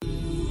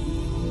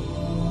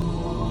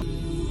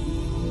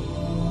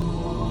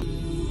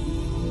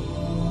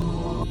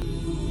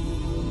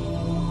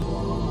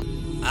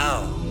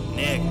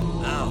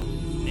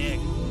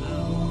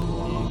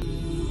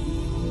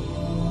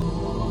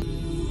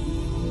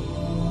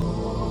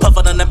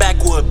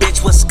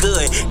bitch, what's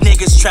good?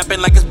 Niggas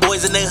trapping like it's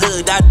boys in the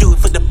hood. I do it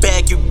for the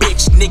bag, you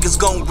bitch. Niggas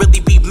gon' really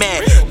be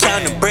mad.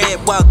 Counting bread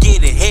while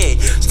getting head.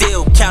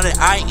 Still counting,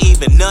 I ain't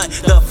even none.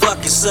 The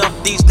fuck is up?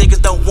 These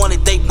niggas don't want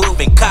it, they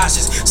moving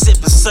cautious.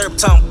 Sipping syrup,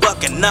 tongue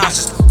fucking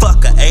nauseous.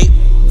 Fuck a 8,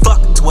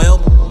 fuck a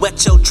 12.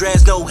 Wet your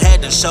dreads, no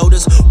head and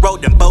shoulders.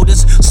 Rolling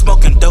boulders,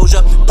 smoking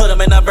Doja. Put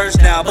them in a verse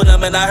now, put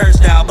them in a hearse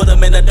now, put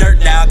them in the dirt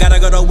now. Gotta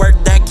go to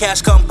work, that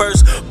cash come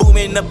first. Boom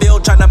in the bill,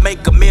 tryna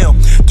make a meal.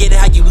 Get it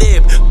how you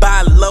live,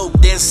 buy low,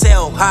 then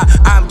sell high.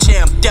 I'm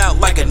jammed out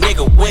like a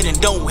nigga winning.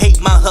 Don't hate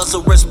my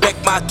hustle,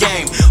 respect my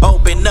game.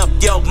 Open up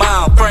your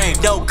mind frame,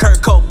 no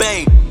Kurt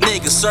Cobain.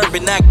 Niggas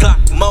serving that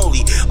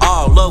guacamole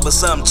all over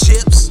some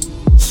chips.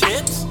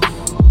 Chips?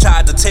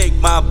 Tried to take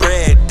my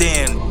bread,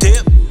 then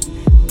dip.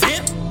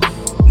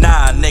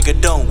 Nah, nigga,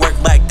 don't work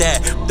like that.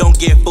 Don't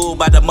get fooled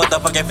by the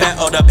motherfucking fat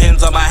or the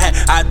pins on my hat.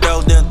 I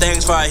throw them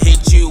things before I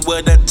hit you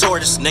with a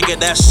tortoise. Nigga,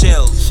 that's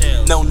shells.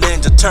 No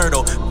Ninja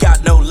Turtle,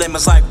 got no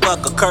limits like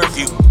fuck a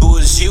curfew. Who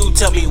is you?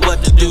 Tell me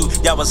what to do.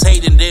 Y'all was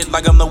hating it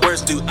like I'm the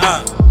worst dude.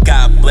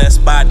 Got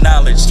blessed by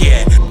knowledge,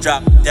 yeah.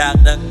 Dropped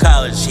out of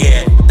college,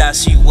 yeah. Thought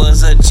she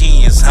was a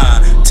genius,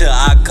 till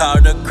I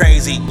called her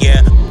crazy,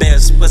 yeah.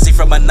 Best pussy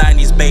from a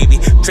 90s baby.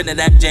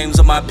 Trinidad James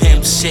on my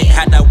pimp shit.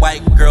 Had that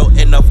white girl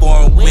in the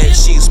foreign wit.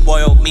 She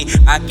spoiled me,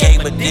 I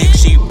gave a dick.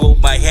 She ruled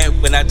my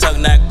head when I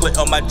tongue that quit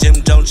on my Jim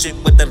Jones shit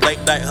with the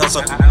late night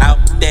hustle. Out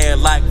there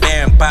like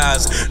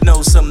vampires.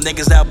 Know some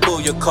niggas that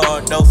pull your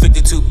card. No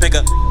 52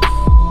 pickup.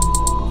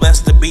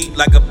 Bless the beat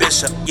like a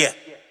bishop, yeah.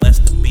 Bless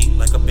the beat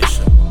like a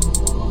bishop.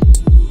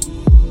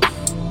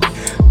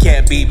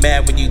 Can't be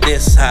mad when you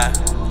this high.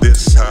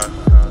 This high,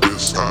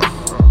 this high,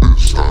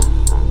 this high.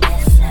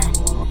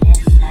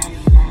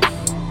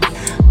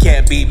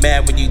 Can't be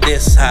mad when you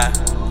this high.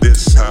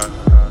 This high,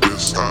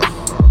 this high,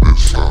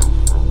 this high.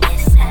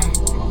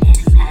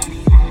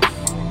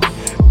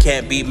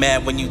 Can't be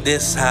mad when you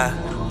this high.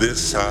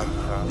 This high,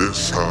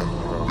 this high,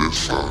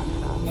 this high.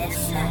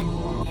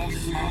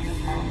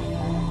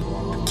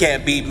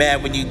 Can't be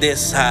mad when you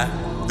this high.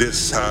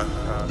 This high,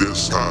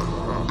 this high,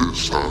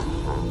 this high.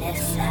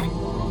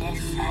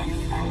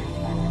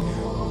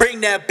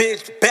 Bring that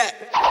bitch back.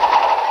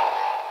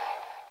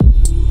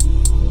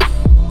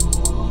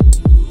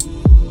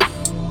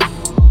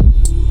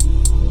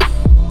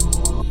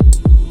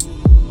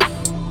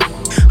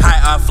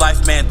 High off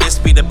life, man, this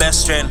be the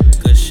best trend.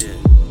 Good shit.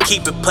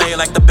 Keep it playing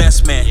like the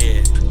best man.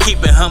 Yeah.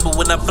 Keep it humble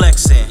when I'm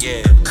flexing.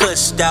 Yeah.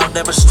 Cushed out,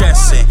 never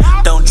stressing.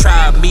 Don't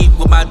try me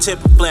with my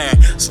temper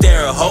flaring.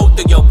 Stare a hole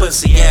through your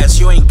pussy ass.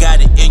 You ain't got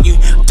it in you.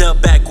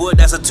 Dub backwood,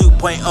 that's a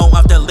 2.0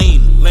 off the lean.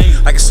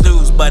 Like a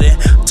snooze button.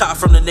 Talk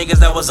from the niggas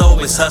that was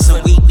always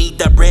hustling. We need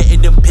that bread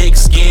in them pig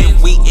skin.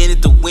 We in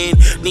it to win.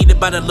 Need it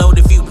by the load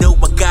if you know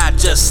what God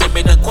just sent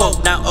me the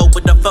quote. Now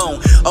open the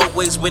phone.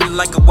 Always winning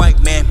like a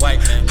white man.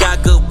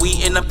 Got good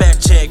weed in a back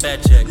check.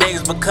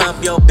 Niggas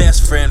become your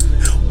best friend.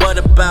 What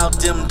about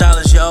them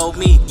dollars you owe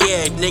me?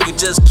 Yeah, nigga,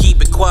 just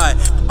keep it quiet.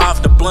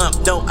 Off the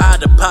blunt, no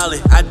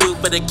autopilot. I do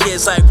for the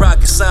kids like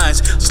rocket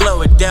science.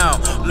 Slow it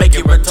down, make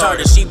it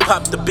retarded. She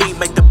pop the beat,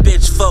 make the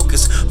bitch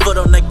focus. Foot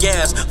on the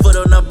gas, foot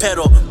on the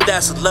pedal.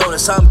 That's a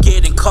lotus. I'm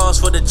getting calls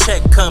for the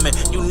check coming.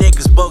 You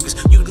niggas bogus,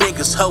 you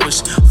niggas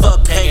hoish.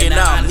 Fuck hanging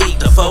out, need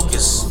to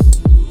focus.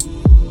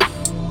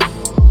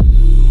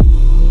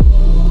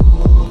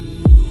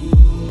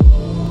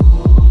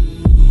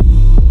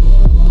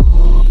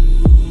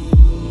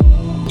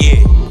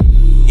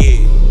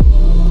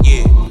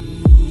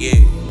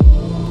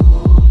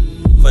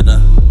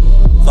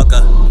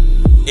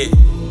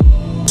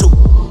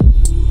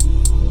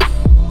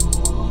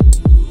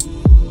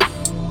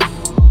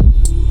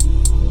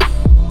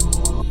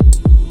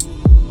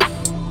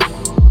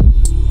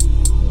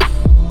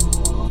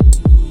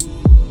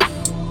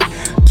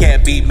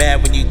 Can't be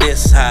mad when you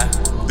this high.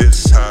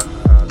 This high,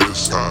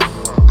 this high,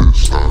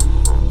 this high.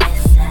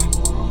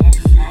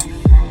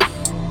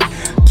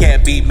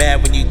 Can't be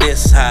mad when you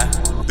this high.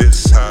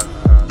 This high,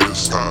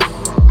 this high,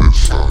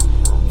 this high.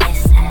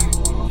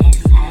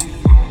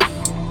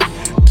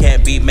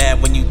 Can't be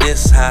mad when you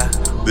this high.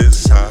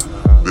 This high,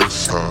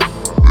 this high,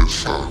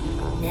 this high.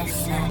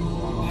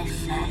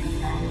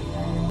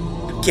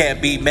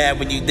 Can't be mad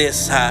when you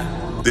this high.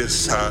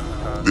 This high,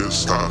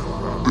 this high,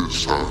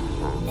 this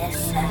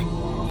high.